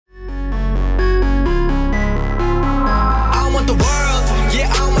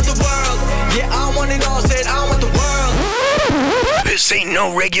This ain't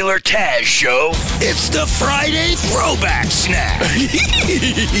no regular Taz Show. It's the Friday Throwback Snack.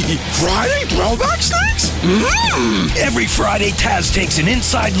 Friday Throwback Snacks? Every Friday, Taz takes an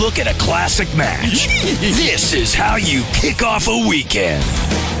inside look at a classic match. This is how you kick off a weekend.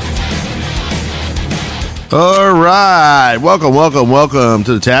 All right. Welcome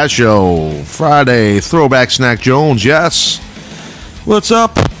to the Taz Show. Friday Throwback Snack Jones. Yes. What's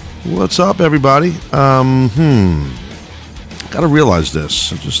up? What's up, everybody? Gotta realize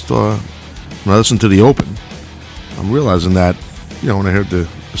this. I just, when I listen to the Open, I'm realizing that, when I heard the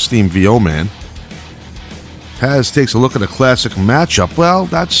esteemed VO man, Taz takes a look at a classic matchup. Well,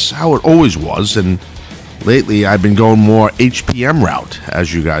 that's how it always was, and lately I've been going more HPM route,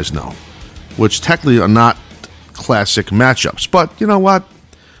 as you guys know, which technically are not classic matchups. But you know what?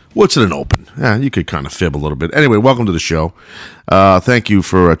 What's in an Open? Yeah, you could kind of fib a little bit. Anyway, welcome to the show. Thank you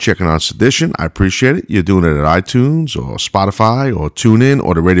for checking out this edition. I appreciate it. You're doing it at iTunes or Spotify or TuneIn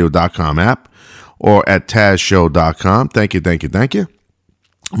or the radio.com app or at tazshow.com. Thank you.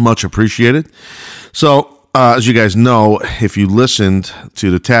 Much appreciated. So, as you guys know, if you listened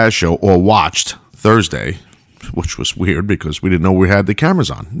to the Taz Show or watched Thursday, which was weird because we didn't know we had the cameras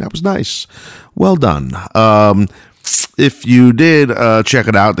on. That was nice. Well done. If you did check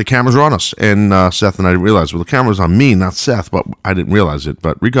it out, the cameras were on us. And Seth and I didn't realize. Well, the camera was on me, not Seth, but I didn't realize it.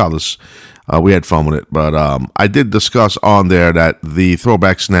 But regardless, we had fun with it. But I did discuss on there that the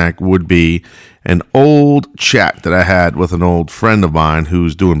throwback snack would be an old chat that I had with an old friend of mine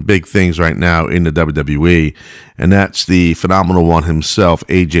who's doing big things right now in the WWE. And that's the phenomenal one himself,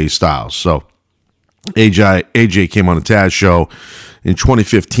 AJ Styles. So AJ came on the Taz Show in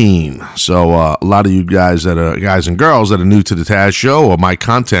 2015. So a lot of you guys and girls that are new to the Taz Show or my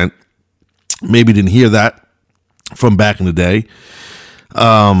content maybe didn't hear that from back in the day.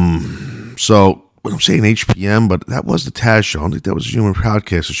 So when I'm saying HPM, but that was the Taz Show. I don't think that was a Human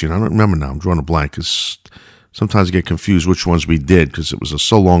Podcast Machine. I don't remember now. I'm drawing a blank because sometimes I get confused which ones we did because it was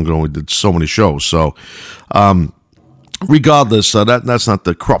so long ago and we did so many shows. So regardless, that's not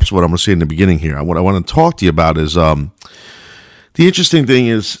the crux of what I'm going to say in the beginning here. What I want to talk to you about is the interesting thing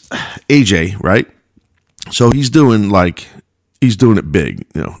is AJ, right? So he's doing it big,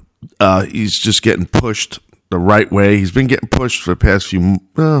 he's just getting pushed the right way. He's been getting pushed for the past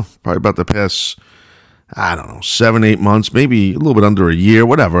probably about the past, 7-8 months, maybe a little bit under a year,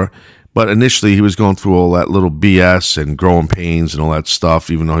 whatever. But initially he was going through all that little BS and growing pains and all that stuff,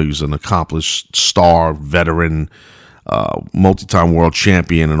 even though he was an accomplished star, veteran, multi-time world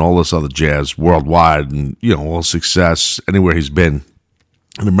champion and all this other jazz worldwide, and all success anywhere he's been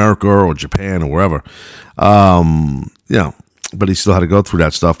in America or Japan or wherever. But he still had to go through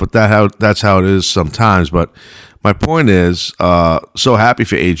that stuff. But that's how it is sometimes. But my point is, so happy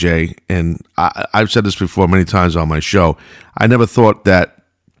for AJ, and I've said this before many times on my show. I never thought that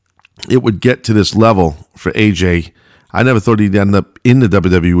it would get to this level for AJ. I never thought he'd end up in the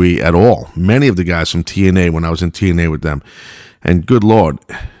WWE at all. Many of the guys from TNA, when I was in TNA with them, and good Lord,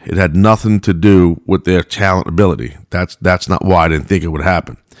 it had nothing to do with their talent ability. That's not why I didn't think it would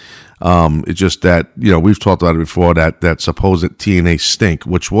happen. It's just that, we've talked about it before, that supposed TNA stink,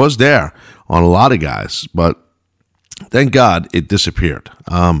 which was there on a lot of guys, but thank God it disappeared.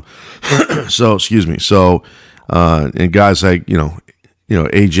 So, excuse me. So, and guys like,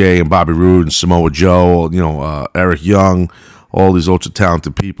 AJ and Bobby Roode and Samoa Joe, Eric Young, all these ultra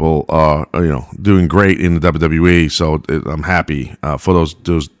talented people are, doing great in the WWE. So I'm happy for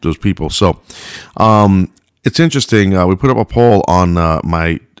those people. So it's interesting. We put up a poll on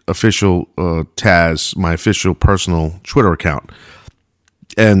my official Taz, my official personal Twitter account,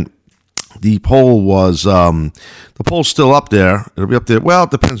 and the poll was the poll's still up there. It'll be up there. Well,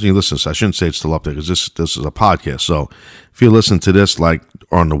 it depends when you listen. So I shouldn't say it's still up there because this is a podcast. So if you listen to this like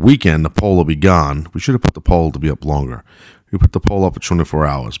on the weekend, the poll will be gone. We should have put the poll to be up longer. We put the poll up for 24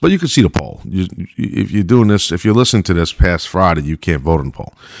 hours, but you can see the poll. If you're doing this, if you're listening to this past Friday, you can't vote on the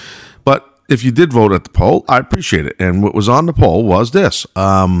poll. But if you did vote at the poll, I appreciate it. And what was on the poll was this.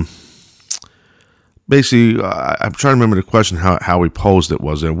 Basically, I'm trying to remember the question, how we posed it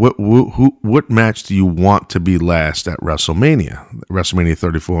was. What match do you want to be last at WrestleMania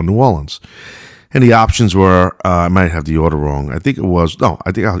 34 in New Orleans? And the options were, I might have the order wrong. I think it was,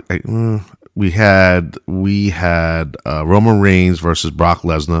 we had Roman Reigns versus Brock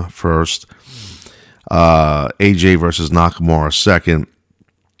Lesnar first, AJ versus Nakamura second,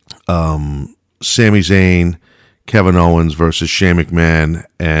 Sami Zayn, Kevin Owens versus Shane McMahon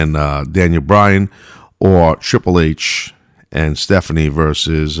and Daniel Bryan, or Triple H and Stephanie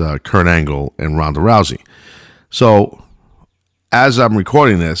versus Kurt Angle and Ronda Rousey. So as I'm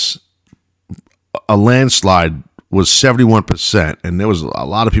recording this, a landslide was 71%, and there was a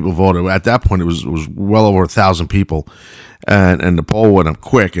lot of people voted. At that point, it was well over 1,000 people, and the poll went up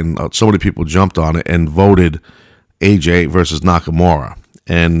quick, and so many people jumped on it and voted AJ versus Nakamura.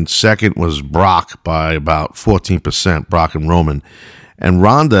 And second was Brock by about 14%, Brock and Roman. And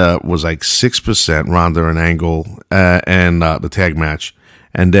Ronda was like 6%, Ronda and Angle, and the tag match.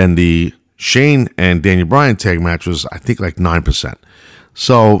 And then the Shane and Daniel Bryan tag match was, I think, like 9%.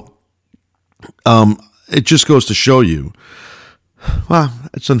 So it just goes to show you, well,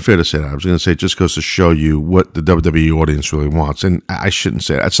 it's unfair to say that. I was going to say it just goes to show you what the WWE audience really wants. And I shouldn't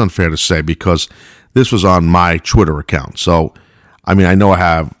say that. That's unfair to say because this was on my Twitter account. So, I mean, I know I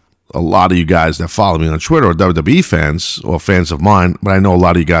have a lot of you guys that follow me on Twitter are WWE fans or fans of mine, but I know a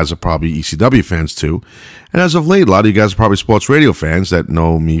lot of you guys are probably ECW fans too. And as of late, a lot of you guys are probably sports radio fans that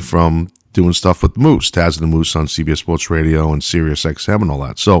know me from doing stuff with Moose, Taz and the Moose on CBS Sports Radio and Sirius XM and all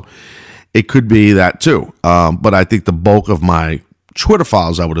that. So it could be that too. But I think the bulk of my Twitter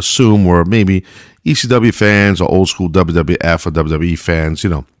followers, I would assume, were maybe ECW fans or old school WWF or WWE fans,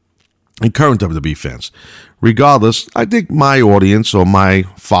 and current WWE fans. Regardless, I think my audience or my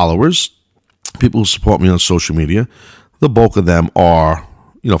followers, people who support me on social media, the bulk of them are,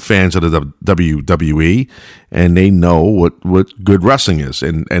 fans of the WWE, and they know what good wrestling is,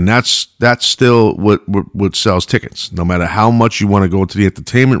 and that's still what sells tickets. No matter how much you want to go into the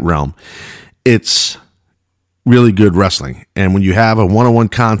entertainment realm, it's really good wrestling. And when you have a one-on-one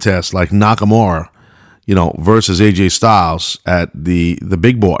contest like Nakamura, versus AJ Styles at the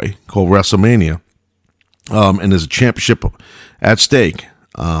big boy called WrestleMania, and there's a championship at stake,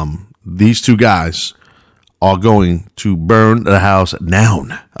 these two guys are going to burn the house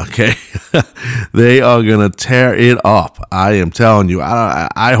down, okay? They are going to tear it up. I am telling you.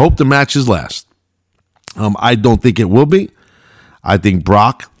 I hope the matches last. I don't think it will be. I think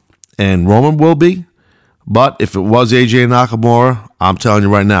Brock and Roman will be. But if it was AJ and Nakamura, I'm telling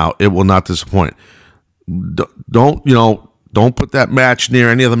you right now, it will not disappoint. Don't put that match near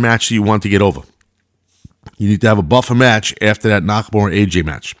any other match that you want to get over. You need to have a buffer match after that Nakamura AJ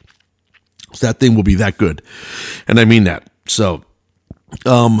match. So that thing will be that good. And I mean that. So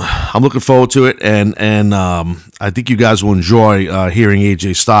I'm looking forward to it, and I think you guys will enjoy hearing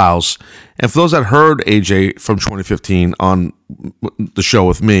AJ Styles. And for those that heard AJ from 2015 on the show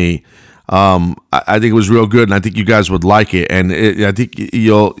with me, I think it was real good, and I think you guys would like it. And I think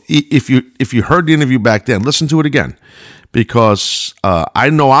you'll, if you heard the interview back then, listen to it again, because I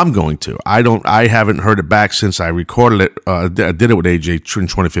know I'm going to. I haven't heard it back since I recorded it. I did it with AJ in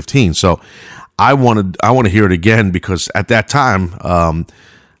 2015, so I want to hear it again, because at that time,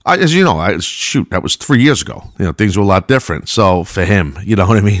 as you know, that was 3 years ago. Things were a lot different. So for him, you know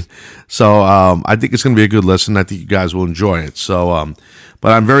what I mean. So I think it's going to be a good listen. I think you guys will enjoy it. So,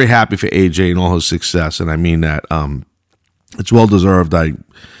 but I'm very happy for AJ and all his success, and I mean that. It's well deserved. I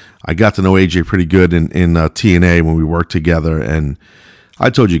got to know AJ pretty good in TNA when we worked together, and I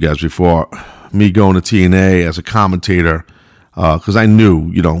told you guys before, me going to TNA as a commentator, because I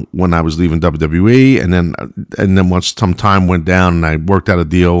knew, when I was leaving WWE, and then once some time went down and I worked out a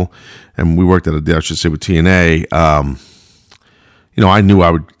deal, and we worked out a deal, I should say, with TNA, I knew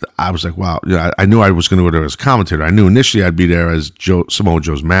I was like, wow, I knew I was going to go there as a commentator. I knew initially I'd be there as Samoa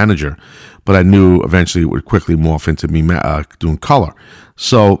Joe's manager, but I knew eventually it would quickly morph into me doing color.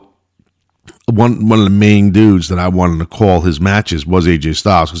 So one of the main dudes that I wanted to call his matches was AJ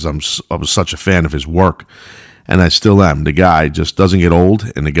Styles, because I was such a fan of his work, and I still am. The guy just doesn't get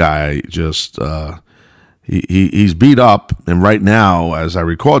old, and the guy just he's beat up. And right now, as I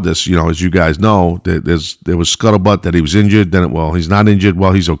record this, as you guys know, there was scuttlebutt that he was injured. Then, he's not injured.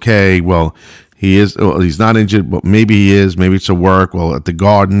 Well, he's okay. Well, he is. Well, he's not injured, but maybe he is. Maybe it's a work. Well, at the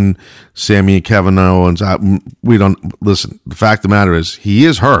Garden, Sammy and Kevin Owens, we don't listen. The fact of the matter is, he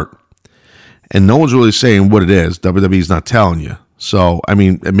is hurt, and no one's really saying what it is. WWE's not telling you. So, I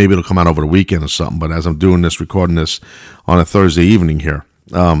mean, maybe it'll come out over the weekend or something. But as I'm doing this, recording this on a Thursday evening here,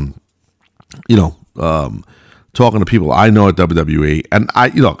 talking to people I know at WWE, and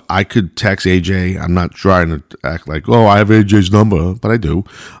I could text AJ. I'm not trying to act like, I have AJ's number, but I do.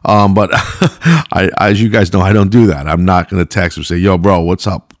 But as you guys know, I don't do that. I'm not going to text him and say, yo, bro, what's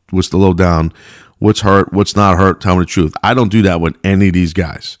up? What's the lowdown? What's hurt? What's not hurt? Tell me the truth. I don't do that with any of these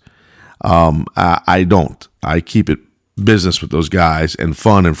guys. I don't. I keep it business with those guys and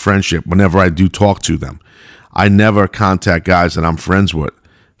fun and friendship whenever I do talk to them. I never contact guys that I'm friends with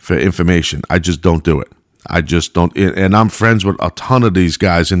for information. I just don't do it. I just don't. And I'm friends with a ton of these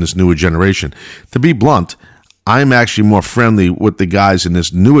guys in this newer generation. To be blunt, I'm actually more friendly with the guys in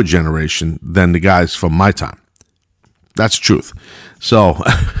this newer generation than the guys from my time. That's the truth. So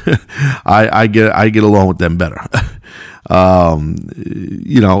I get along with them better.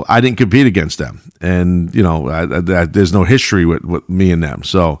 I didn't compete against them, and there's no history with me and them.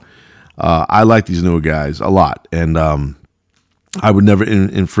 So I like these newer guys a lot, and I would never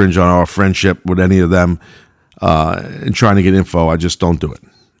infringe on our friendship with any of them. In trying to get info, I just don't do it.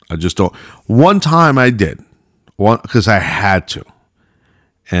 I just don't. One time I did, because I had to,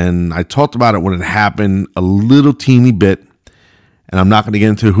 and I talked about it when it happened a little teeny bit, and I'm not going to get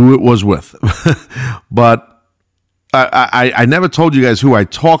into who it was with, but I never told you guys who I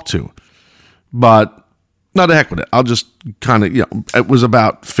talked to, but not the heck with it. I'll just kind of, it was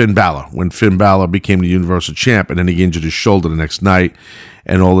about Finn Balor, when Finn Balor became the Universal Champ, and then he injured his shoulder the next night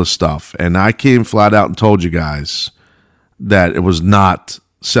and all this stuff. And I came flat out and told you guys that it was not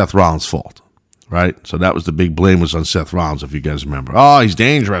Seth Rollins' fault, right? So that was the big blame was on Seth Rollins, if you guys remember. Oh, he's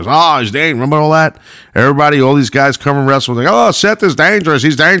dangerous. Oh, he's dangerous. Remember all that? Everybody, all these guys come and wrestle, like, oh, Seth is dangerous.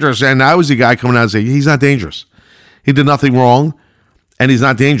 He's dangerous. And I was the guy coming out and saying, he's not dangerous. He did nothing wrong, and he's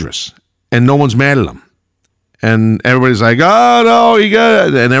not dangerous. And no one's mad at him. And everybody's like, oh, no, he got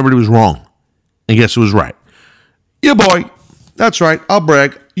it. And everybody was wrong. And guess who was right? Your boy. That's right. I'll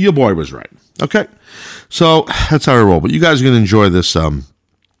brag. Your boy was right. Okay? So that's how I roll. But you guys are going to enjoy this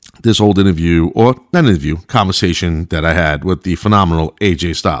this old interview, or not interview, conversation that I had with the phenomenal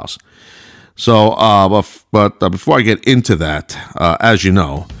AJ Styles. So, but before I get into that, as you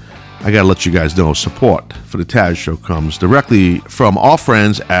know, I got to let you guys know support for the Taz Show comes directly from our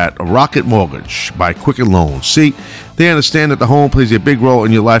friends at Rocket Mortgage by Quicken Loans. See, they understand that the home plays a big role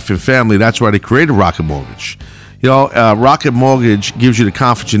in your life and family. That's why they created Rocket Mortgage. Rocket Mortgage gives you the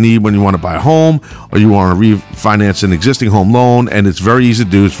confidence you need when you want to buy a home or you want to refinance an existing home loan, and it's very easy to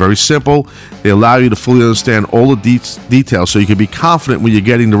do. It's very simple. They allow you to fully understand all the details so you can be confident when you're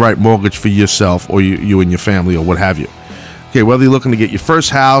getting the right mortgage for yourself or you and your family or what have you. Okay, whether you're looking to get your first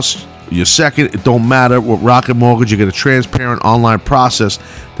house, your second, it don't matter. With Rocket Mortgage, you get a transparent online process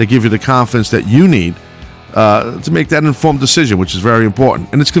that gives you the confidence that you need to make that informed decision, which is very important.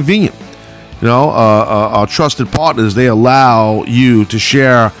 And it's convenient. Our trusted partners, they allow you to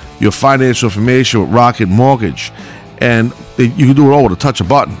share your financial information with Rocket Mortgage. And you can do it all with a touch of a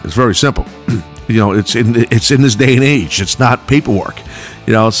button. It's very simple. It's in this day and age. It's not paperwork.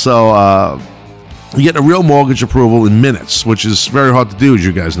 So you get a real mortgage approval in minutes, which is very hard to do, as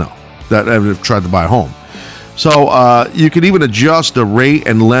you guys know, that have tried to buy a home. So you can even adjust the rate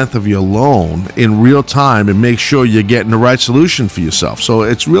and length of your loan in real time and make sure you're getting the right solution for yourself. So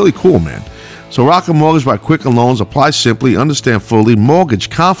it's really cool, man. So Rocket Mortgage by Quicken Loans. Apply simply, understand fully, mortgage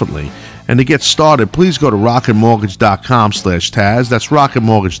confidently. And to get started, please go to rocketmortgage.com/Taz. That's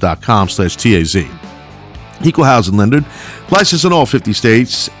rocketmortgage.com/TAZ. Equal housing lender, licensed in all 50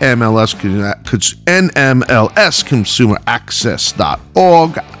 states, NMLS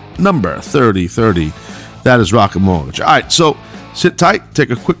number 3030. That is Rocket Mortgage. All right, so sit tight, take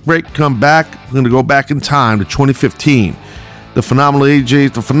a quick break, come back. We're going to go back in time to 2015. The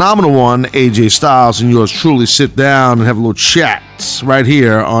phenomenal one, AJ Styles, and yours truly sit down and have a little chat right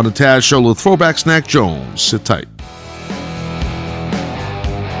here on the Taz Show. A little throwback Snack Jones. Sit tight.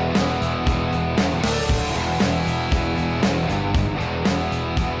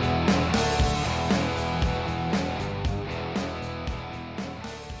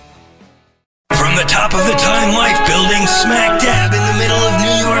 Top of the time life building smack dab in the middle of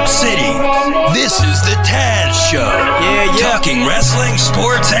New York City. This is the Taz Show. Yeah. Talking wrestling,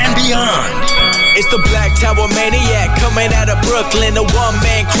 sports, and beyond. It's the Black Tower Maniac coming out of Brooklyn. A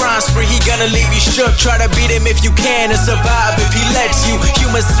one-man crime spree, he gonna leave you shook. Try to beat him if you can and survive if he lets you.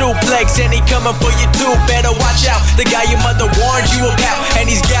 Human suplex and he coming for you too. Better watch out, the guy your mother warned you about. And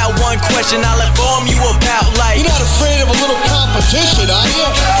he's got one question I'll inform you about. Like, you're not afraid of a little competition, are you?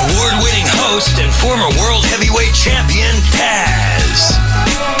 Award-winning host and former world heavyweight champion, Taz.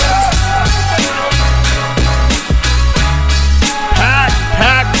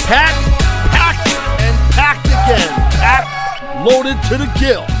 Packed again. Packed, loaded to the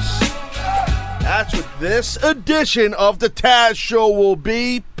gills. That's what this edition of the Taz Show will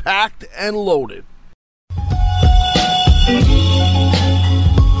be, packed and loaded.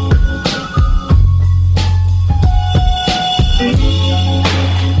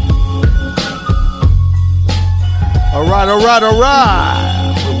 All right.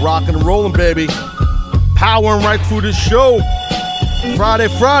 We're rocking and rolling, baby. Powering right through this show.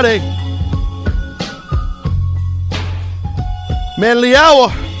 Friday. Manly Hour.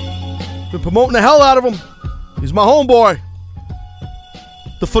 Been promoting the hell out of him. He's my homeboy.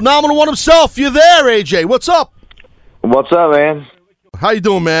 The phenomenal one himself. You there, AJ? What's up? What's up, man? How you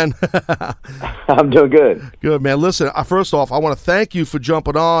doing, man? I'm doing good. Good, man. Listen, first off, I want to thank you for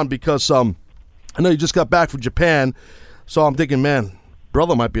jumping on because I know you just got back from Japan, so I'm thinking, man,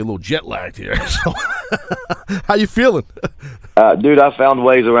 brother might be a little jet lagged here. So, how you feeling? Dude, I found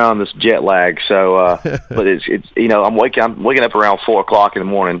ways around this jet lag. So, but it's I'm waking up around 4:00 in the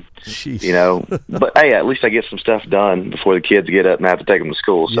morning. Jeez. But hey, at least I get some stuff done before the kids get up and I have to take them to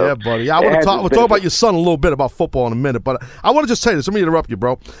school. So yeah, buddy. We'll talk about your son a little bit about football in a minute, but I want to just say this. Let me interrupt you,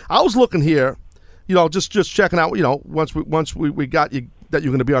 bro. I was looking here, just checking out. Once we got you that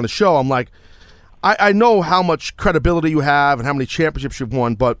you're going to be on the show, I'm like, I know how much credibility you have and how many championships you've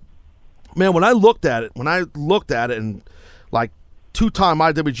won, but man, when I looked at it, and like two-time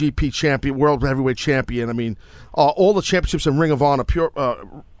IWGP champion, world heavyweight champion, I mean, all the championships in Ring of Honor, pure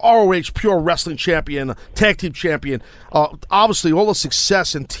ROH pure wrestling champion, tag team champion, obviously all the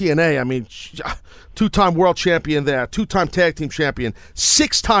success in TNA. I mean, two-time world champion there, two-time tag team champion,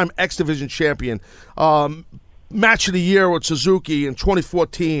 six-time X Division champion, match of the year with Suzuki in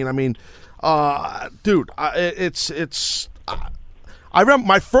 2014. I mean, dude, I remember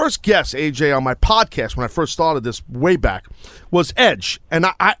my first guest, AJ, on my podcast when I first started this way back was Edge. And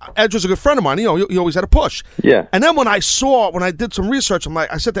Edge was a good friend of mine. He always had a push. Yeah. And then when I did some research,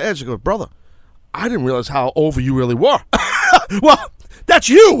 I said to Edge, I go, brother, I didn't realize how over you really were. Well, that's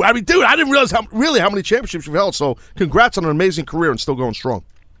you. I mean, dude, I didn't realize how many championships you've held. So congrats on an amazing career and still going strong.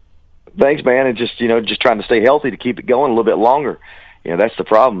 Thanks, man. And just trying to stay healthy to keep it going a little bit longer. That's the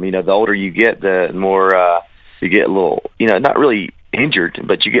problem. The older you get, the more you get a little, not really injured,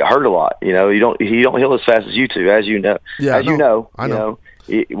 but you get hurt a lot. You don't heal as fast as you two, as you know. Yeah, I know.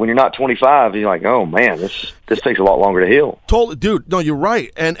 When you're not 25, you're like, oh man, this takes a lot longer to heal. Totally, dude. No, you're right.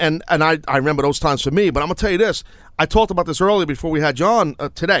 And I remember those times for me. But I'm gonna tell you this. I talked about this earlier before we had you on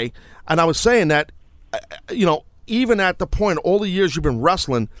today, and I was saying that, even at the point, all the years you've been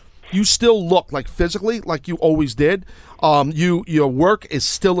wrestling, you still look like physically like you always did. Your work is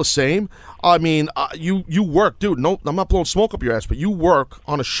still the same. I mean, you work, dude. No, I'm not blowing smoke up your ass, but you work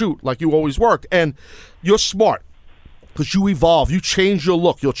on a shoot like you always worked, and you're smart because you evolve. You change your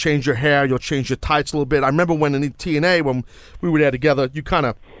look. You'll change your hair. You'll change your tights a little bit. I remember when in TNA when we were there together, you kind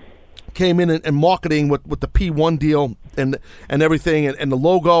of came in and marketing with the P1 deal and everything and the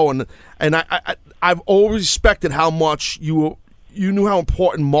logo and I've always respected how much you knew how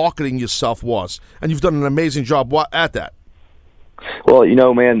important marketing yourself was, and you've done an amazing job at that. Well,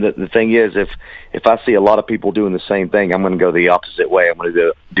 man, the thing is, if I see a lot of people doing the same thing, I'm going to go the opposite way. I'm going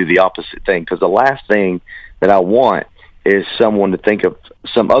to do the opposite thing because the last thing that I want is someone to think of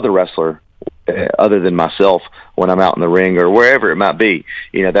some other wrestler other than myself when I'm out in the ring or wherever it might be.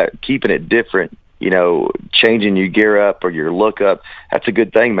 That keeping it different. Changing your gear up or your look up, that's a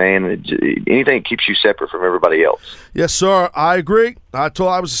good thing, man. Anything that keeps you separate from everybody else. Yes, sir. I agree. I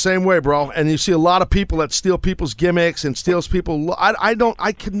was the same way, bro. And you see a lot of people that steal people's gimmicks and steals people. I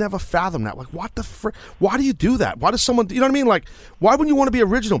could never fathom that. Like, what the frick? Why do you do that? Why does someone, you know what I mean? Like, why wouldn't you want to be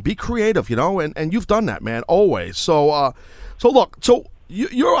original? Be creative, and you've done that, man, always. So look,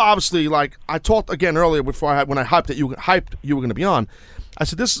 you're obviously, like, I talked again earlier when I hyped you were going to be on. I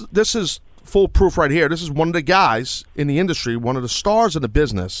said, this is full proof right here. This is one of the guys in the industry, one of the stars in the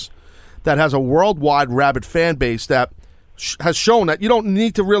business that has a worldwide rabid fan base that has shown that you don't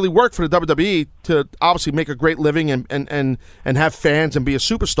need to really work for the WWE to obviously make a great living and have fans and be a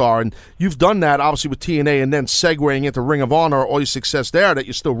superstar. And you've done that obviously with TNA and then segueing into Ring of Honor, all your success there that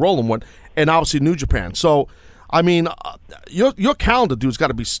you're still rolling with, and obviously New Japan. So, I mean, your calendar, dude's got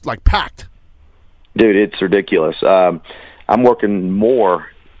to be like packed. Dude, it's ridiculous. I'm working more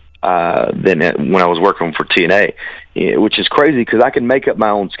than when I was working for TNA, which is crazy because I can make up my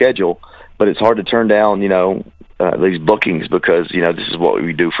own schedule, but it's hard to turn down, these bookings because, this is what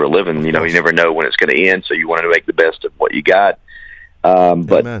we do for a living. You never know when it's going to end, so you want to make the best of what you got.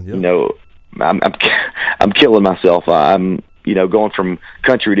 But, I'm killing myself. I'm, going from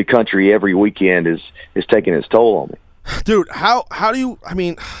country to country every weekend is taking its toll on me. Dude, how do you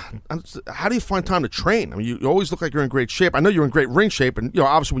find time to train? I mean, you always look like you're in great shape. I know you're in great ring shape, and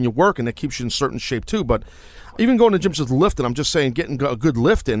obviously when you're working, that keeps you in certain shape too. But even going to the gym just lifting, I'm just saying, getting a good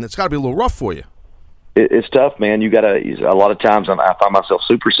lift in, it's got to be a little rough for you. It's tough, man. You got to. A lot of times, I find myself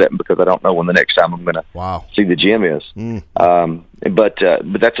supersetting because I don't know when the next time I'm going to see the gym is. But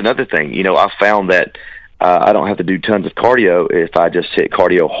that's another thing. I found that I don't have to do tons of cardio if I just hit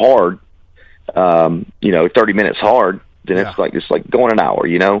cardio hard. 30 minutes hard, then it's like going an hour,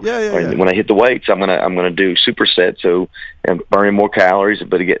 When I hit the weights, I'm gonna do supersets, so I'm burning more calories,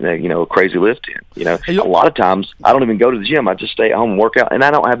 but getting a crazy lift in. A lot of times I don't even go to the gym. I just stay at home and work out, and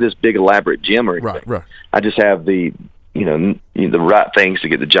I don't have this big elaborate gym or anything. Right. I just have the the right things to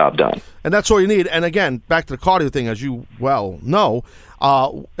get the job done. And that's all you need. And again, back to the cardio thing, as you well know,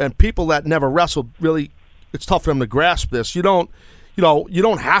 and people that never wrestled, really, it's tough for them to grasp this. You don't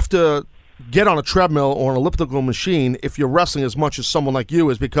have to get on a treadmill or an elliptical machine if you're wrestling as much as someone like you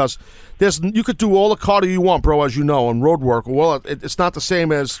is, because you could do all the cardio you want, bro, as you know, and road work. Well, it's not the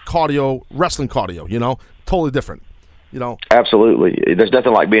same as cardio, wrestling cardio, totally different. Absolutely. There's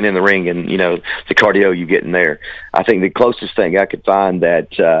nothing like being in the ring and, the cardio you get in there. I think the closest thing I could find that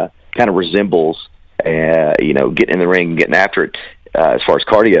kind of resembles, getting in the ring and getting after it, as far as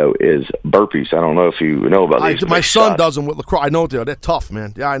cardio, is burpees. I don't know if you know about these. My son does them with lacrosse. I know they're tough,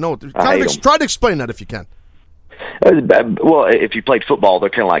 man. Yeah, I know. Try to explain that if you can. Well, if you played football, they're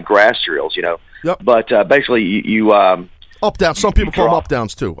kind of like grass drills, Yep. But basically, you up down. Some people call them up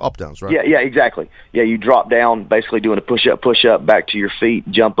downs too. Up downs, right? Yeah, exactly. Yeah, you drop down, basically doing a push up, back to your feet,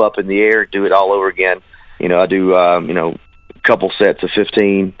 jump up in the air, do it all over again. I do a couple sets of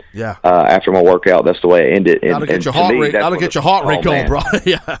 15. Yeah. After my workout, that's the way I end it. That'll get your heart rate. That'll get your heart rate going, bro.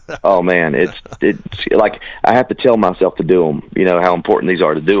 Yeah. Oh man, it's like I have to tell myself to do them. How important these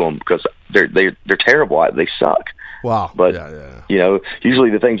are to do them, because they're terrible. They suck. Wow. But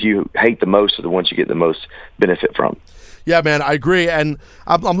usually the things you hate the most are the ones you get the most benefit from. Yeah, man, I agree. And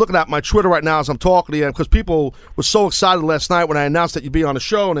I'm looking at my Twitter right now as I'm talking to you, because people were so excited last night when I announced that you'd be on the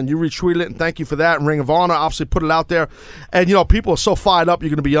show, and then you retweeted it, and thank you for that. And Ring of Honor obviously put it out there. And, people are so fired up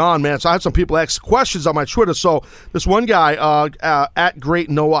you're going to be on, man. So I had some people ask questions on my Twitter. So this one guy, at Great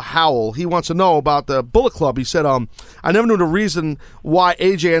Noah Howell, he wants to know about the Bullet Club. He said, I never knew the reason why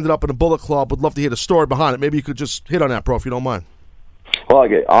AJ ended up in the Bullet Club. Would love to hear the story behind it. Maybe you could just hit on that, bro, if you don't mind. Well,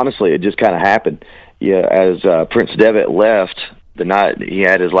 honestly, it just kind of happened. Yeah, as Prince Devitt left the night he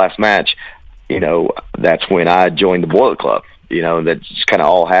had his last match, that's when I joined the Bullet Club. That just kind of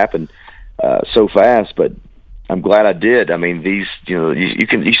all happened so fast, but I'm glad I did. I mean, these,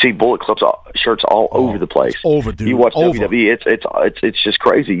 you see Bullet Club shirts all over the place. Over, dude. You watch over. WWE, it's just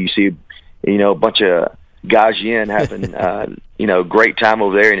crazy. You see, a bunch of Gaijin having, great time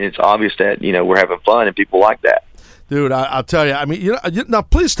over there, and it's obvious that we're having fun and people like that. Dude, I'll tell you. I mean, now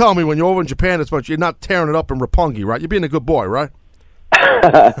please tell me when you're over in Japan as much, you're not tearing it up in Roppongi, right? You're being a good boy, right?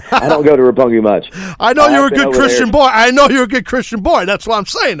 I don't go to Roppongi much. I know you're a good Christian boy. I know you're a good Christian boy. That's why I'm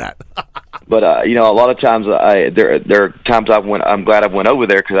saying that. But a lot of times there are times I'm glad I went over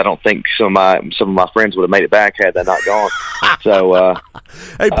there, because I don't think some of my friends would have made it back had they not gone. So,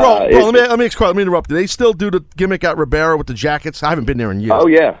 hey, bro, let me interrupt you. They still do the gimmick at Ribera with the jackets. I haven't been there in years. Oh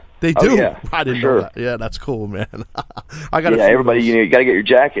yeah. They do? Oh, yeah, I didn't know that. Yeah, that's cool, man. I got everybody, you got to get your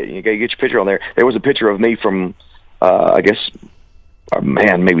jacket. You got to get your picture on there. There was a picture of me from, I guess,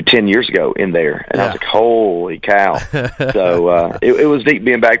 maybe 10 years ago in there. And I was like, holy cow. So it was neat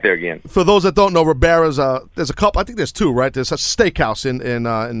being back there again. For those that don't know, Ribera's, there's a couple, I think there's two, right? There's a steakhouse in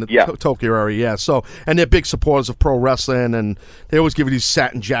the Tokyo area, yeah. So, and they're big supporters of pro wrestling, and they always give you these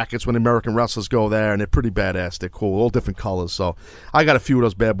satin jackets when American wrestlers go there, and they're pretty badass. They're cool, all different colors. So I got a few of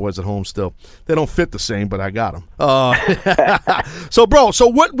those bad boys at home still. They don't fit the same, but I got them. So, bro,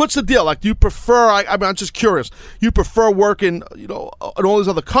 what's the deal? Like, do you prefer, I'm just curious, you prefer working, in all these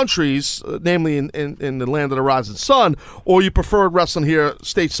other countries, namely in the land of the rising sun, or you prefer wrestling here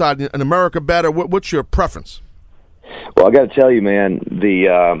stateside in America better? What's your preference? Well, I got to tell you, man, we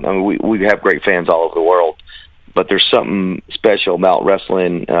have great fans all over the world, but there's something special about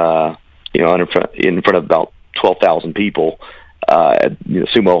wrestling, in front of about 12,000 people at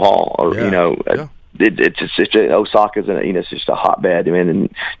Sumo Hall, or it's Osaka's, and it's just a hotbed, man,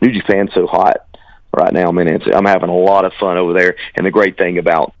 and New Japan's so hot right now, man. I'm having a lot of fun over there, and the great thing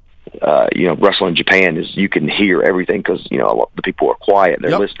about wrestling in Japan is you can hear everything, because the people are quiet,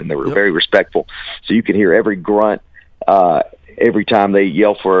 they're listening, they're very respectful, so you can hear every grunt. Every time they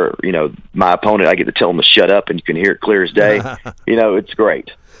yell for my opponent, I get to tell them to shut up, and you can hear it clear as day. It's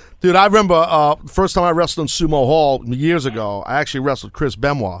great. Dude, I remember first time I wrestled in Sumo Hall years ago, I actually wrestled Chris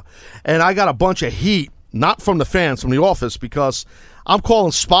Benoit, and I got a bunch of heat, not from the fans, from the office, because I'm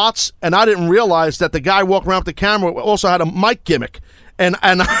calling spots, and I didn't realize that the guy walking around with the camera also had a mic gimmick, and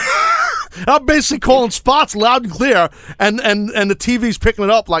I'm basically calling spots loud and clear, and the TV's picking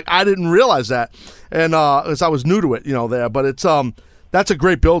it up. Like, I didn't realize that, and as I was new to it, there. But it's that's a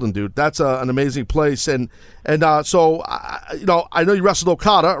great building, dude. That's an amazing place, and so I know you wrestled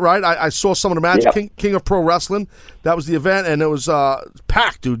Okada, right? I saw some of the matches, King of Pro Wrestling. That was the event, and it was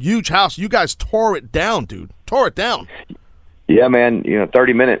packed, dude. Huge house. You guys tore it down, dude. Tore it down. Yeah, man.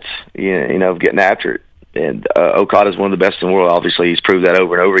 30 minutes, of getting after it. And Okada's one of the best in the world. Obviously, he's proved that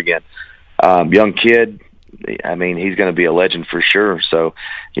over and over again. Young kid, I mean, he's going to be a legend for sure. So,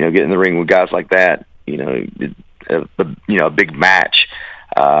 getting in the ring with guys like that, a big match,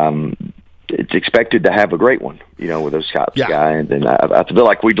 it's expected to have a great one, with those types of guys. And I feel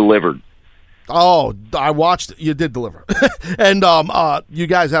like we delivered. Oh, I watched. You did deliver, and you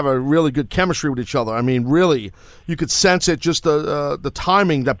guys have a really good chemistry with each other. I mean, really, you could sense it. Just the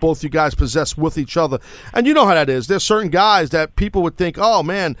timing that both you guys possess with each other, and you know how that is. There's certain guys that people would think, oh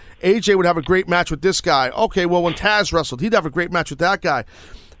man, AJ would have a great match with this guy. Okay, well when Taz wrestled, he'd have a great match with that guy.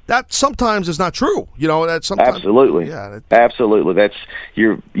 That sometimes is not true. That sometimes absolutely, absolutely. That's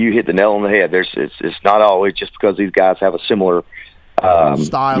you hit the nail on the head. It's not always just because these guys have a similar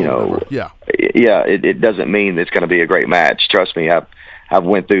style. It doesn't mean it's going to be a great match. Trust me, I've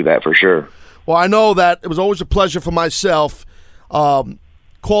went through that for sure. Well, I know that it was always a pleasure for myself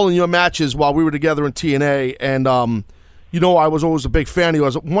calling your matches while we were together in TNA, and I was always a big fan of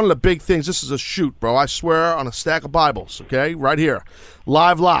yours. One of the big things, this is a shoot, bro. I swear on a stack of Bibles, okay, right here,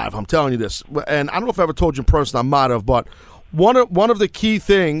 live. I'm telling you this, and I don't know if I ever told you in person. I might have, but one of the key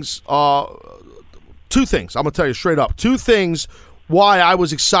things, two things. I'm gonna tell you straight up, two things. Why I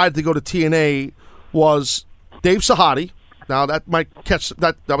was excited to go to TNA was Dave Sahadi. Now that might catch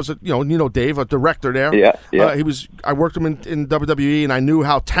that was Dave, a director there. Yeah. I worked him in WWE, and I knew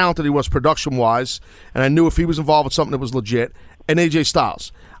how talented he was production wise, and I knew if he was involved with something that was legit. And AJ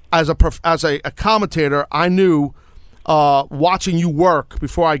Styles, as a commentator, I knew watching you work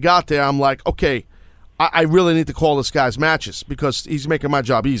before I got there. I'm like, okay, I really need to call this guy's matches because he's making my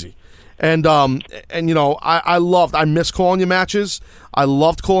job easy. And I miss calling your matches. I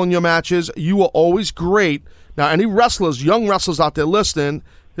loved calling your matches. You were always great. Now, any young wrestlers out there listening,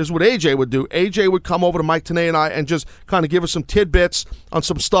 this is what AJ would do. AJ would come over to Mike Tenay and I and just kind of give us some tidbits on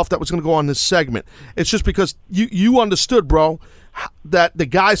some stuff that was going to go on this segment. It's just because you understood, bro, that the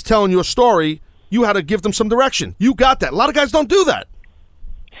guys telling your story, you had to give them some direction. You got that. A lot of guys don't do that.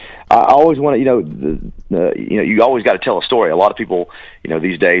 I always want to, you always got to tell a story. A lot of people,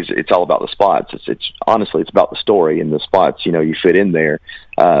 these days, it's all about the spots. It's honestly, it's about the story and the spots. You fit in there,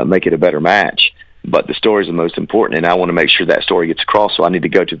 make it a better match. But the story is the most important, and I want to make sure that story gets across. So I need to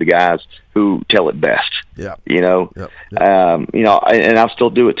go to the guys who tell it best. Yeah. And I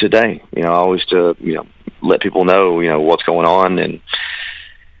still do it today. Always to let people know what's going on, and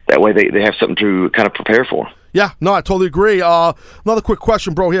that way they have something to kind of prepare for. Yeah, no, I totally agree. Another quick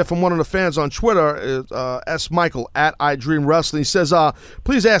question, bro, here from one of the fans on Twitter, is S. Michael at I Dream Wrestling. He says,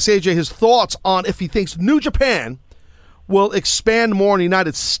 please ask AJ his thoughts on if he thinks New Japan will expand more in the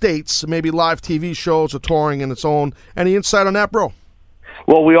United States, maybe live TV shows or touring in its own. Any insight on that, bro?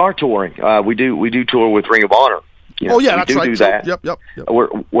 Well, we are touring. We do tour with Ring of Honor. That's right. Do that. Yep.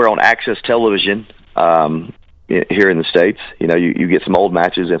 We're on Access Television. Here in the States, you get some old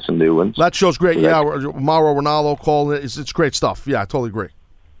matches and some new ones. That show's great. Mauro Ronaldo calling it. It's great stuff. Yeah, I totally agree.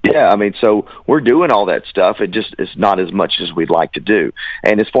 Yeah, I mean, so we're doing all that stuff. It's not as much as we'd like to do.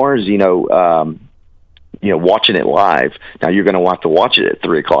 And as far as watching it live, now you're going to have to watch it at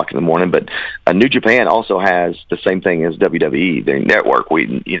 3:00 in the morning. But New Japan also has the same thing as WWE, their network.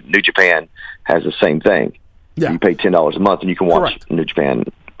 New Japan has the same thing. Yeah. You pay $10 a month, and you can watch New Japan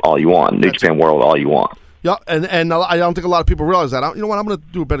all you want, New Japan World all you want. Yeah, and I don't think a lot of people realize that. You know what? I'm going to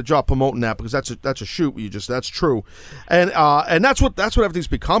do a better job promoting that because that's a shoot. That's true, and that's what everything's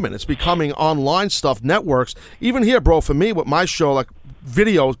becoming. It's becoming online stuff, networks. Even here, bro, for me with my show, like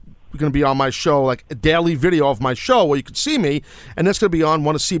video, going to be on my show, like a daily video of my show where you can see me, and that's going to be on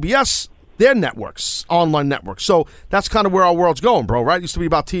one of CBS. Their networks, online networks. So that's kind of where our world's going, bro, right? It used to be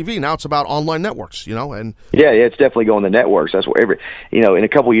about TV. Now it's about online networks, and... Yeah, it's definitely going to networks. That's where in a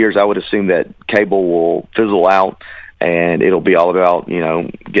couple of years, I would assume that cable will fizzle out and it'll be all about,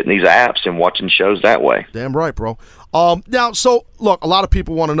 getting these apps and watching shows that way. Damn right, bro. Now, so, look, a lot of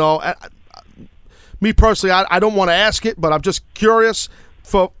people want to know. Me personally, I don't want to ask it, but I'm just curious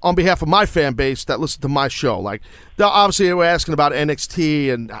on behalf of my fan base that listen to my show. Like, obviously we're asking about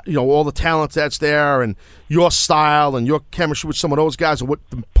NXT and all the talent that's there and your style and your chemistry with some of those guys and what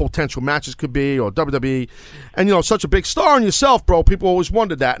the potential matches could be, or WWE, and such a big star in yourself, bro. People always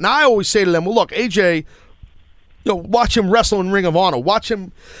wondered that, and I always say to them, well, look, AJ, watch him wrestle in Ring of Honor. Watch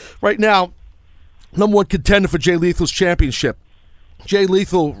him right now, #1 contender for Jay Lethal's championship. Jay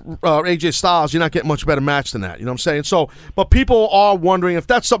Lethal, AJ Styles, you're not getting much better match than that. You know what I'm saying? So, but people are wondering if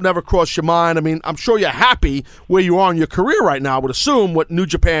that's something that ever crossed your mind. I mean, I'm sure you're happy where you are in your career right now, I would assume, with New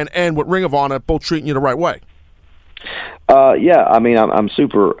Japan and with Ring of Honor both treating you the right way. Yeah, I mean, I'm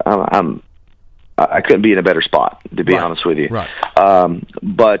super. I couldn't be in a better spot, to be honest with you. Right.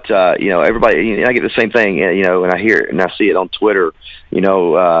 But everybody, I get the same thing, and I hear it and I see it on Twitter.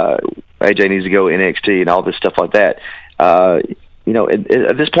 AJ needs to go NXT and all this stuff like that.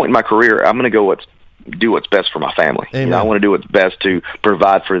 At this point in my career, I'm going to go do what's best for my family. Amen. You know, I want to do what's best to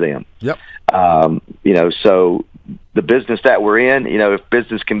provide for them. Yep. You know, so the business that we're in, you know, if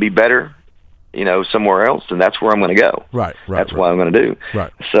business can be better, you know, somewhere else, then that's where I'm going to go. Right. That's what I'm going to do.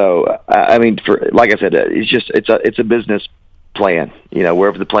 Right. So, I mean, like I said, it's a business plan. You know,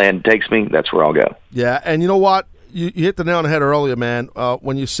 wherever the plan takes me, that's where I'll go. Yeah, and you know what? You hit the nail on the head earlier, man,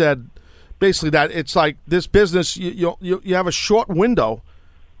 when you said basically that it's like this business, you have a short window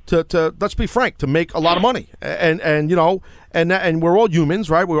to let's be frank, to make a lot of money. And you know, and we're all humans,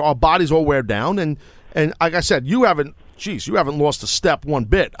 right? Our bodies all wear down. And like I said, you haven't lost a step one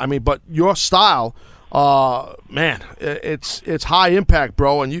bit. I mean, but your style, man, it's high impact,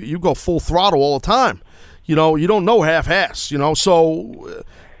 bro, and you go full throttle all the time. You know, you don't know half-ass, you know, so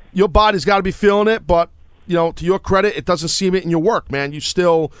your body's got to be feeling it, but, you know, to your credit, it doesn't seem it in your work, man.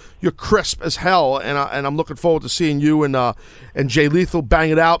 You're crisp as hell, and I'm looking forward to seeing you and Jay Lethal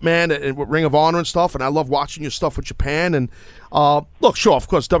bang it out, man, and with Ring of Honor and stuff, and I love watching your stuff with Japan, and look, sure, of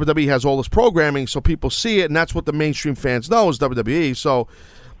course, WWE has all this programming, so people see it, and that's what the mainstream fans know is WWE, so,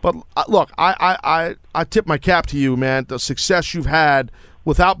 but look, I tip my cap to you, man, the success you've had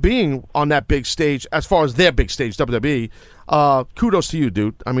without being on that big stage, as far as their big stage, WWE, kudos to you,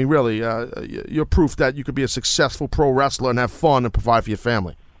 dude. I mean, really, you're proof that you could be a successful pro wrestler and have fun and provide for your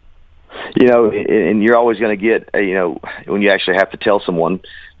family. You know, and you're always going to get, you know, when you actually have to tell someone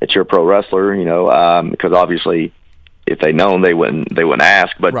that you're a pro wrestler, you know, because obviously if they'd known, they wouldn't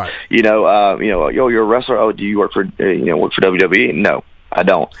ask. But, right. you know, yo, you're a wrestler. Oh, do you work for, work for WWE? No. I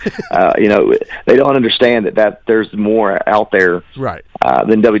don't. You know, they don't understand that there's more out there, right,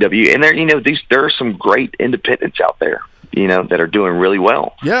 than WWE. And there are some great independents out there, you know, that are doing really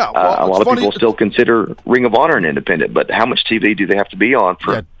well. Yeah, a lot of people still consider Ring of Honor an independent, but how much TV do they have to be on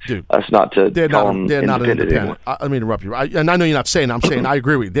for us not to call them they're not an independent anymore? Let me interrupt you. And I know you're not saying. I'm saying I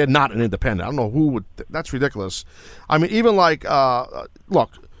agree with you. They're not an independent. I don't know who would. That's ridiculous. I mean, even like,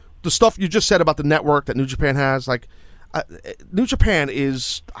 look, the stuff you just said about the network that New Japan has, like. New Japan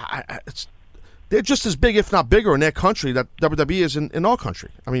is they're just as big, if not bigger, in their country that WWE is in our country.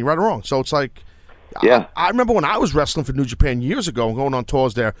 I mean, right or wrong. So it's like, yeah. I remember when I was wrestling for New Japan years ago and going on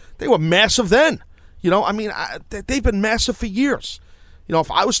tours there, they were massive then. You know, I mean, they've been massive for years. You know, if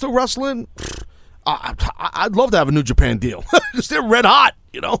I was still wrestling, I'd love to have a New Japan deal because they're red hot.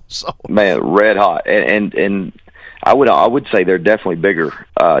 You know, so man, red hot, and I would say they're definitely bigger.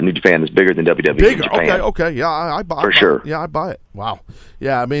 New Japan is bigger than WWE. Bigger, Japan. okay, yeah, I buy for sure. Yeah, I buy it. Wow,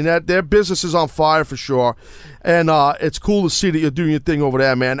 yeah, I mean their business is on fire for sure, and it's cool to see that you're doing your thing over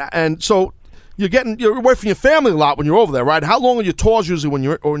there, man. And so you're away from your family a lot when you're over there, right? How long are your tours usually when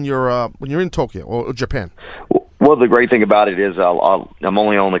you're in Tokyo or Japan? Well, the great thing about it is I'm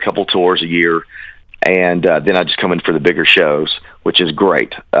only on a couple tours a year. And then I just come in for the bigger shows, which is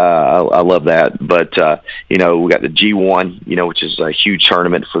great. I love that. But, we got the G1, which is a huge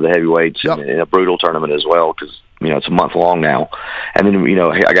tournament for the heavyweights, yep. and a brutal tournament as well because, it's a month long now. And then,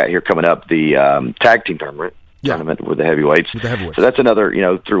 I got here coming up the tag team tournament with the heavyweights. So that's another,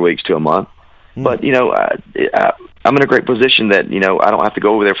 3 weeks to a month. Mm. But, I'm in a great position that, I don't have to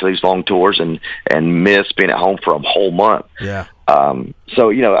go over there for these long tours and miss being at home for a whole month. Yeah. So,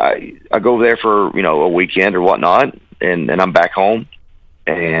 I go over there for, a weekend or whatnot, and I'm back home,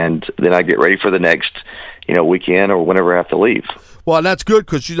 and then I get ready for the next, weekend or whenever I have to leave. Well, and that's good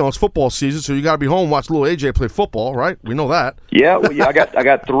because, it's football season, so you got to be home and watch little AJ play football, right? We know that. Yeah, well, I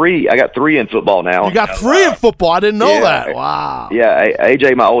got three in football now. You got three in football? I didn't know that. Wow. Yeah,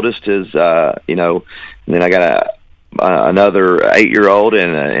 AJ, my oldest, is, and then I got another 8-year-old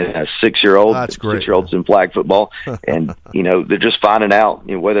and a 6-year-old. That's great. 6-year-old's in flag football, and they're just finding out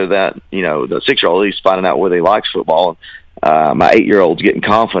whether that the 6-year-old he's finding out whether he likes football. My 8-year-old's getting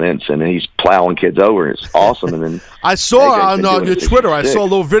confidence, and he's plowing kids over. It's awesome. And then I saw on your Twitter. I saw a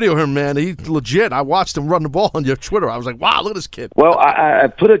little video of him, man. He's legit. I watched him run the ball on your Twitter. I was like, wow, look at this kid. Well, I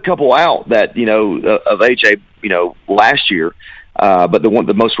put a couple out that of AJ last year. But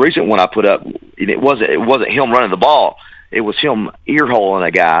the most recent one I put up, it wasn't him running the ball. It was him ear-holing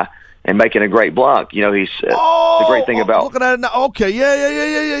a guy and making a great block. He's the great thing about. Looking at it now. Okay,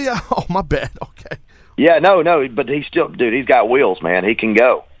 yeah. Oh, my bad. Okay. Yeah, no, but he's still, dude. He's got wheels, man. He can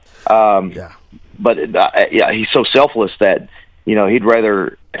go. Yeah. But he's so selfless that he'd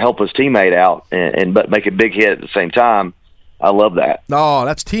rather help his teammate out but make a big hit at the same time. I love that. No,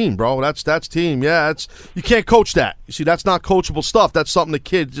 that's team, bro. That's team. Yeah, you can't coach that. You see, that's not coachable stuff. That's something the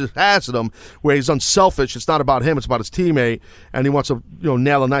kid just has in him, where he's unselfish. It's not about him. It's about his teammate, and he wants to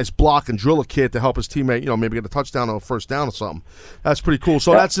nail a nice block and drill a kid to help his teammate. Maybe get a touchdown or a first down or something. That's pretty cool.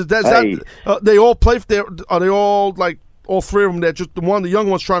 So they all play. Are they all like all three of them. They're just the young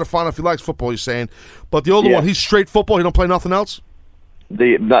one's trying to find out if he likes football. He's saying, but the older one, he's straight football. He don't play nothing else.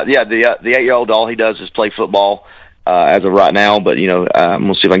 The 8-year-old, all he does is play football as of right now. But I'm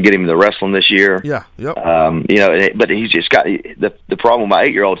gonna see if I can get him into wrestling this year. Yeah, yep. But he's just got the problem with my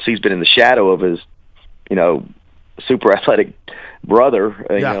 8-year-old is he's been in the shadow of his, super athletic brother.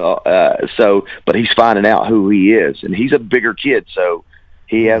 But he's finding out who he is, and he's a bigger kid, so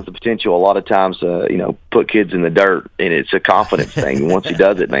he has the potential a lot of times to put kids in the dirt, and it's a confidence thing. Once he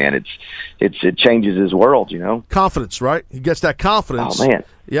does it, man, it changes his world. Confidence, right? He gets that confidence. Oh man,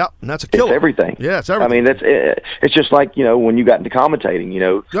 yep, and that's a killer. It's everything. Yeah, it's everything. I mean, it's just like when you got into commentating.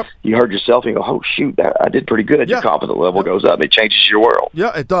 Yep. You heard yourself and you go, "Oh shoot, I did pretty good." Your confidence level goes up. And it changes your world.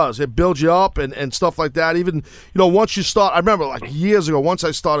 Yeah, it does. It builds you up and stuff like that. Even once you start, I remember like years ago, once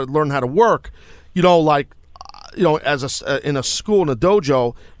I started learning how to work, as in a school in a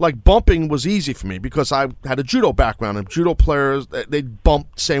dojo, like bumping was easy for me because I had a judo background, and judo players they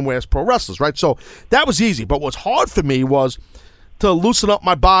bump the same way as pro wrestlers, right? So that was easy. But what's hard for me was to loosen up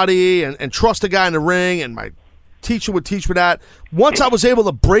my body and trust the guy in the ring, and my teacher would teach me that. Once I was able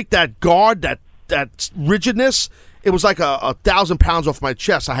to break that guard, that rigidness, it was like 1,000 pounds off my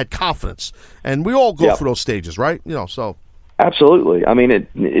chest. I had confidence, and we all go through those stages, right? So absolutely. I mean,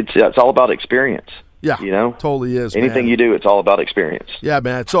 it's all about experience. Yeah, totally is. Anything you do, it's all about experience. Yeah,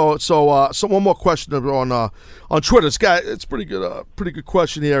 man. So one more question on Twitter. This guy, it's pretty good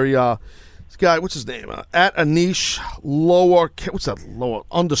question here. This guy, what's his name? At Anish what's that lower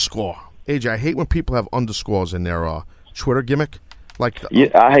underscore? AJ, I hate when people have underscores in their Twitter gimmick.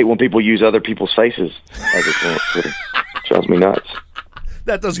 I hate when people use other people's faces as a Twitter. Drives me nuts.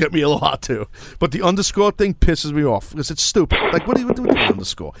 That does get me a little hot, too. But the underscore thing pisses me off because it's stupid. Like, what do you do with the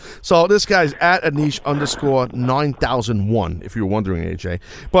underscore? So this guy's at Anish underscore 9001, if you're wondering, AJ.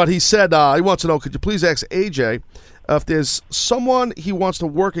 But he said, he wants to know, could you please ask AJ if there's someone he wants to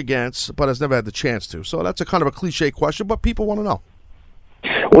work against but has never had the chance to? So that's a kind of a cliche question, but people want to know.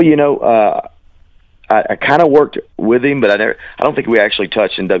 Well, I kind of worked with him, but I don't think we actually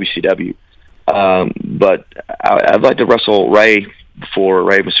touched in WCW. But I'd like to wrestle Rey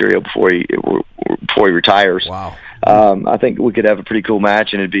Mysterio before he retires. Wow. I think we could have a pretty cool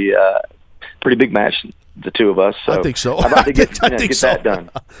match, and it'd be a pretty big match, the two of us. So I think so. I'd like to get that done.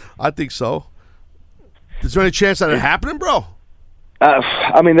 I think so. Is there any chance that it happening, bro?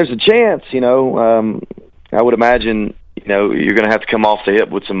 I mean, there's a chance. I would imagine. You're going to have to come off the hip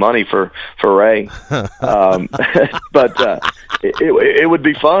with some money for Ray. But it would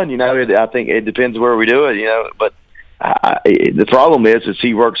be fun. I think it depends where we do it. But the problem is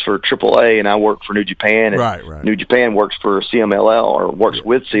he works for AAA and I work for New Japan. And right. New Japan works for CMLL or works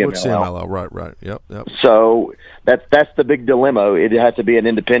with CMLL. With CMLL, right. Yep. So that's the big dilemma. It'd have to be an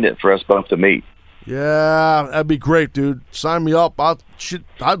independent for us both to meet. Yeah, that'd be great, dude. Sign me up.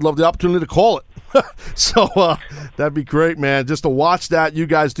 I'd love the opportunity to call it. So that'd be great, man. Just to watch that, you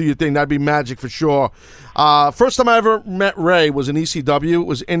guys do your thing. That'd be magic for sure. First time I ever met Ray was in ECW. It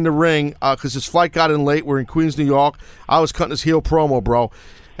was in the ring because his flight got in late. We're in Queens, New York. I was cutting his heel promo, bro.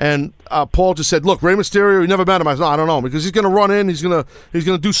 And Paul just said, "Look, Rey Mysterio, you never met him." I said, "No, I don't know because he's going to run in. He's gonna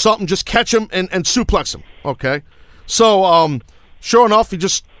do something. Just catch him and suplex him." Okay. So sure enough, he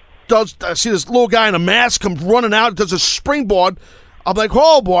just does. I see this little guy in a mask come running out. Does a springboard. I'm like,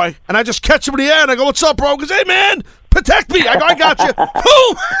 oh, boy. And I just catch him in the air, and I go, what's up, bro? He goes, hey, man, protect me. I go, I got you.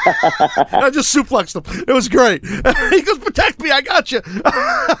 Boom! And I just suplexed him. It was great. He goes, protect me. I got you.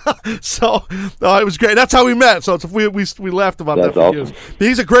 So, it was great. That's how we met. So we laughed about that for years. But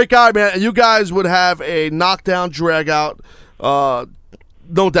he's a great guy, man. And you guys would have a knockdown, drag-out, no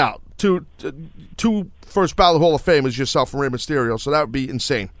doubt. Two first ballot Hall of Famers, yourself and Rey Mysterio. So that would be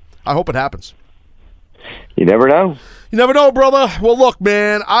insane. I hope it happens. You never know. You never know, brother. Well, look,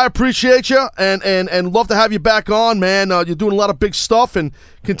 man, I appreciate you and love to have you back on, man. You're doing a lot of big stuff and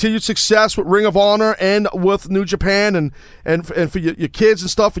continued success with Ring of Honor and with New Japan and for your kids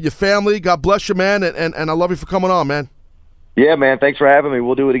and stuff and your family. God bless you, man, and I love you for coming on, man. Yeah, man, thanks for having me.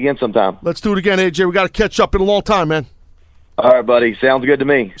 We'll do it again sometime. Let's do it again, AJ. We got to catch up in a long time, man. All right, buddy. Sounds good to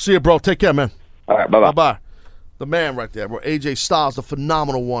me. See you, bro. Take care, man. All right, bye-bye. Bye-bye. The man right there, bro. AJ Styles, the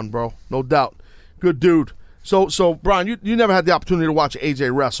phenomenal one, bro. No doubt. Good dude. So Brian, you never had the opportunity to watch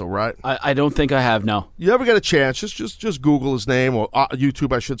AJ wrestle, right? I don't think I have, no. You ever get a chance, just Google his name, or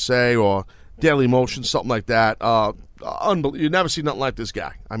YouTube, I should say, or Daily Motion, something like that. You never see nothing like this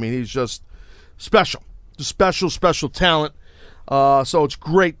guy. I mean, he's just special. Just special talent. So it's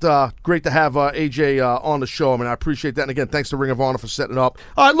great to have AJ on the show. I mean, I appreciate that. And again, thanks to Ring of Honor for setting it up.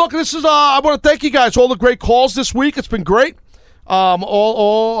 All right, look, this is I want to thank you guys for all the great calls this week. It's been great.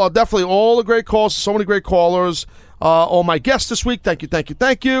 Definitely all the great calls. So many great callers. all my guests this week. Thank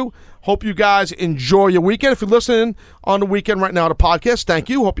you. Hope you guys enjoy your weekend. If you're listening on the weekend right now to podcast, thank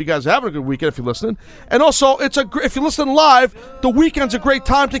you. Hope you guys are having a good weekend if you're listening. And also, if you're listening live, the weekend's a great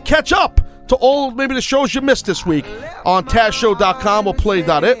time to catch up to all maybe the shows you missed this week on TazShow.com or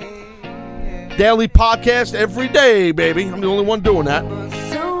Play.it. Daily podcast every day, baby. I'm the only one doing that.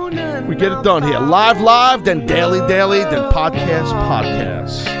 We get it done here. Live, then daily, then podcast.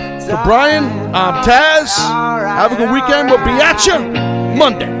 For Brian, I'm Taz. Have a good weekend. We'll be at you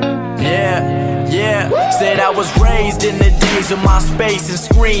Monday. Yeah, said I was raised in the days of MySpace and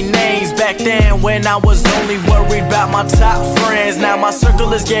screen names. Back then when I was only worried about my top friends. Now my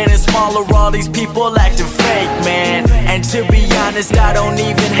circle is getting smaller, all these people acting fake, man. And to be honest, I don't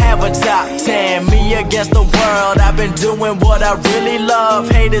even have a top 10. Me against the world, I've been doing what I really love.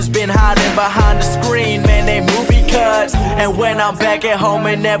 Haters been hiding behind the screen, man, they movie cuts. And when I'm back at home,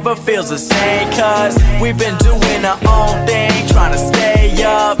 it never feels the same, cause we've been doing our own thing, trying to stay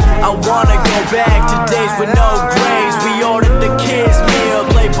up. I wanna go back to days with no grades. We ordered the kids meal,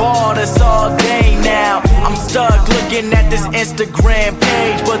 play ball, that's all day now. I'm stuck looking at this Instagram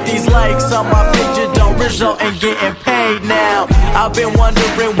page, but these likes on my picture don't result in getting paid now. I've been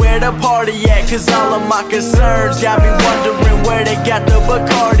wondering where the party at, cause all of my concerns got me wondering where they got the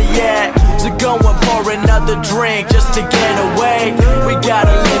Bacardi at. So go and pour another drink just to get away. We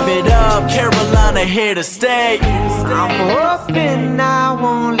gotta live it up, Carolina here to stay. I'm hoping I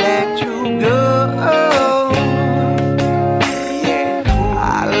won't let you go.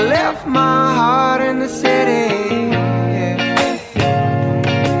 I left my heart in the city.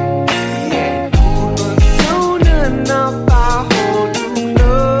 But soon enough I'll hold you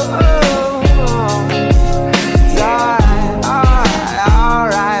close.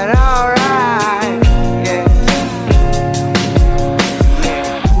 Alright, yeah.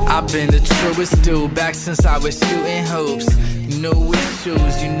 I've been the truest dude back since I was shooting hoops. New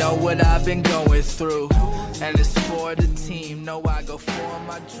issues, you know what I've been going through. And it's for the team, know I go for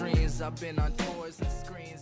my dreams. I've been on tours and